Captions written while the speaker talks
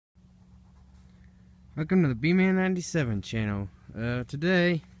Welcome to the B-Man 97 channel.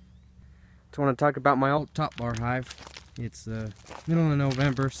 Today, I just want to talk about my old top bar hive. It's middle of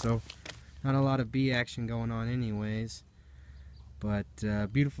November, so not a lot of bee action going on anyways. But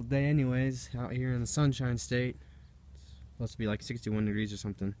beautiful day anyways, out here in the Sunshine State. It's supposed to be like 61 degrees or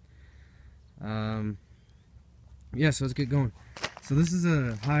something. Yeah, so let's get going. So this is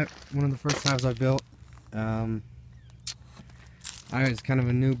a hive, one of the first hives I built. I was kind of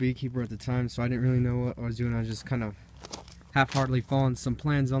a new beekeeper at the time, so I didn't really know what I was doing. I was just kind of half-heartedly following some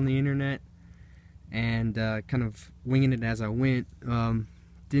plans on the internet and kind of winging it as I went.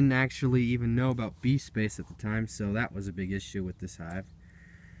 Didn't actually even know about bee space at the time, so that was a big issue with this hive.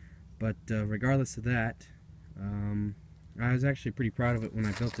 But regardless of that, I was actually pretty proud of it when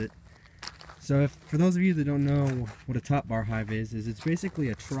I built it. So for those of you that don't know what a top bar hive is it's basically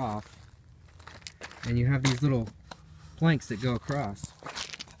a trough, and you have these little planks that go across,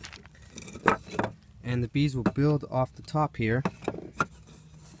 and the bees will build off the top here,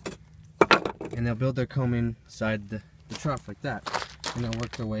 and they'll build their comb inside the trough like that, and they'll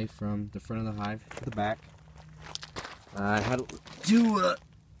work their way from the front of the hive to the back. I had two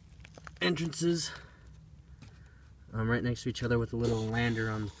entrances right next to each other with a little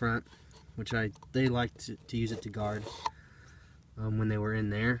lander on the front, which they liked to use it to guard when they were in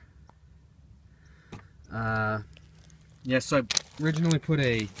there. Yeah, so I originally put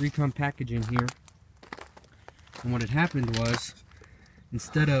a 3-comb package in here, and what had happened was,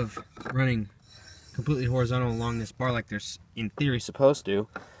 instead of running completely horizontal along this bar like they're in theory supposed to,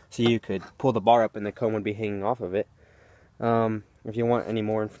 so you could pull the bar up and the comb would be hanging off of it. If you want any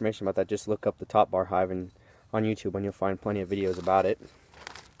more information about that, just look up the top bar hive on YouTube and you'll find plenty of videos about it.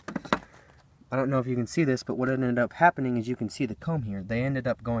 I don't know if you can see this, but what ended up happening is you can see the comb here. They ended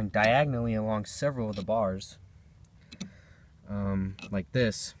up going diagonally along several of the bars. Like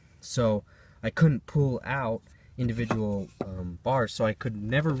this, so I couldn't pull out individual bars, so I could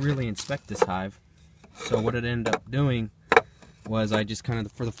never really inspect this hive. So what it ended up doing was I just kind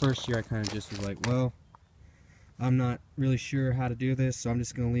of, for the first year, I kind of just was like, well, I'm not really sure how to do this, so I'm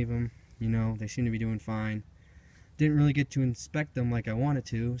just going to leave them. You know, they seem to be doing fine. Didn't really get to inspect them like I wanted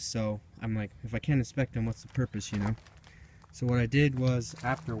to, so I'm like, if I can't inspect them, what's the purpose, you know? So what I did was,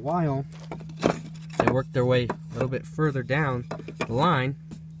 after a while, they worked their way a little bit further down the line,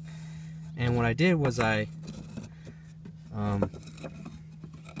 and what I did was let me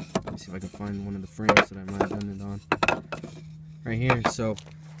see if I can find one of the frames that I might have done it on. Right here, so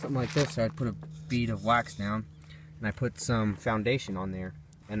something like this, so I'd put a bead of wax down, and I put some foundation on there,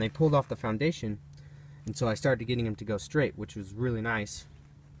 and they pulled off the foundation, and so I started getting them to go straight, which was really nice.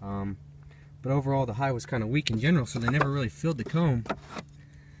 But overall, the hive was kind of weak in general, so they never really filled the comb.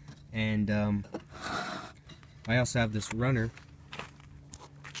 And I also have this runner.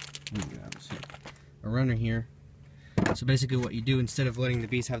 A runner here. So basically what you do, instead of letting the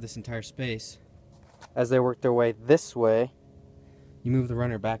bees have this entire space, as they work their way this way, you move the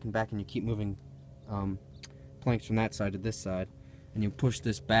runner back and back, and you keep moving planks from that side to this side, and you push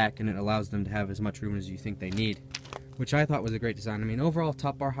this back, and it allows them to have as much room as you think they need, which I thought was a great design. I mean, overall,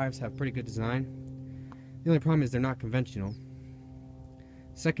 top bar hives have pretty good design. The only problem is they're not conventional.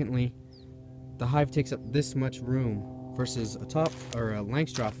 Secondly, the hive takes up this much room versus a top or a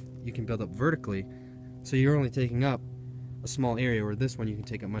Langstroth you can build up vertically, so you're only taking up a small area, where this one you can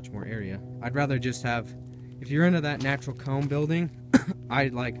take up much more area. I'd rather just have, if you're into that natural comb building,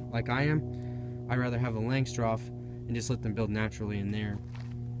 like I am, I'd rather have a Langstroth and just let them build naturally in there.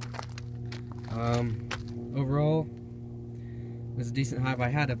 Overall, it was a decent hive. I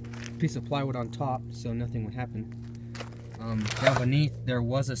had a piece of plywood on top, so nothing would happen. Down beneath, there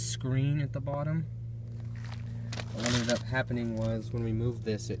was a screen at the bottom. What ended up happening was, when we moved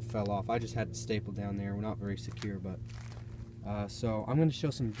this, it fell off. I just had it stapled down there. We're not very secure, but so I'm going to show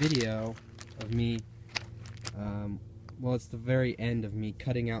some video of me. Well, it's the very end of me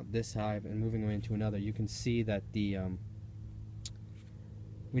cutting out this hive and moving away into another. You can see that we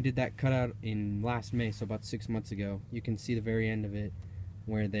did that cutout in last May, so about 6 months ago. You can see the very end of it,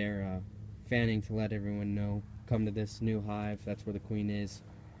 where they're fanning to let everyone know, come to this new hive, that's where the queen is,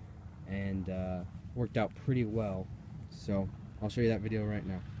 and worked out pretty well. So I'll show you that video right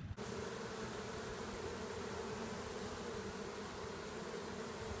now.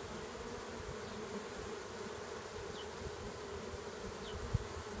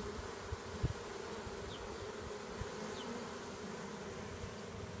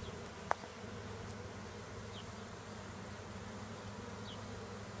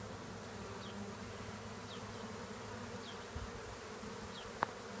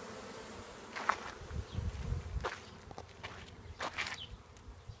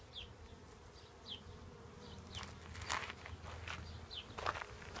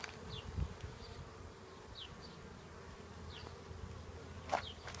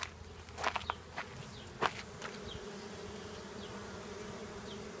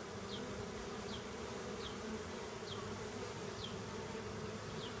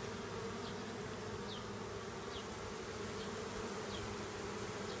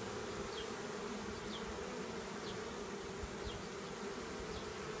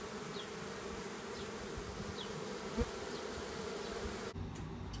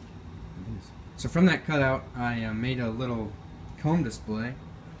 So from that cutout, I made a little comb display.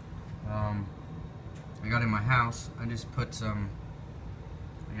 I got in my house. I just put some,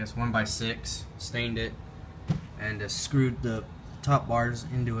 I guess 1x6, stained it, and screwed the top bars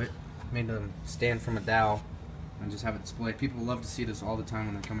into it. Made them stand from a dowel, and just have it displayed. People love to see this all the time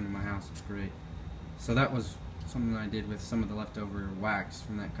when they come into my house. It's great. So that was something I did with some of the leftover wax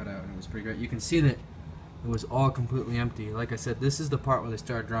from that cutout, and it was pretty great. You can see that it was all completely empty. Like I said, this is the part where they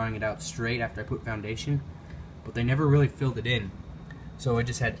started drawing it out straight after I put foundation, but they never really filled it in. So it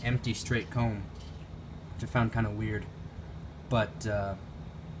just had empty straight comb, which I found kind of weird. But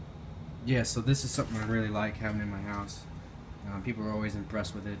yeah, so this is something I really like having in my house. People are always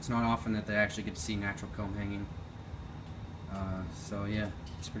impressed with it. It's not often that they actually get to see natural comb hanging. So yeah,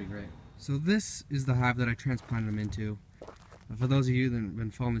 it's pretty great. So this is the hive that I transplanted them into. For those of you that have been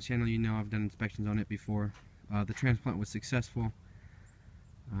following the channel, you know I've done inspections on it before. The transplant was successful.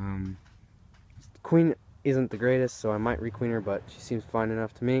 The queen isn't the greatest, so I might requeen her, but she seems fine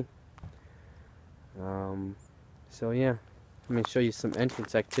enough to me. So yeah, let me show you some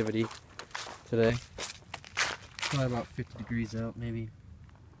entrance activity today. Probably about 50 degrees out, maybe.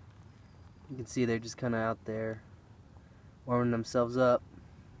 You can see they're just kind of out there warming themselves up.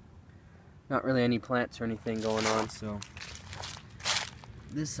 Not really any plants or anything going on, so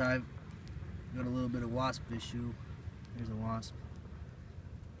this hive got a little bit of wasp issue. There's a wasp.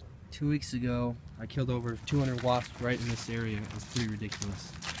 2 weeks ago, I killed over 200 wasps right in this area. It was pretty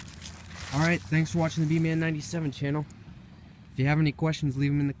ridiculous. Alright, thanks for watching the B-Man97 channel. If you have any questions,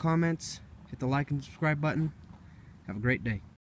 leave them in the comments. Hit the like and subscribe button. Have a great day.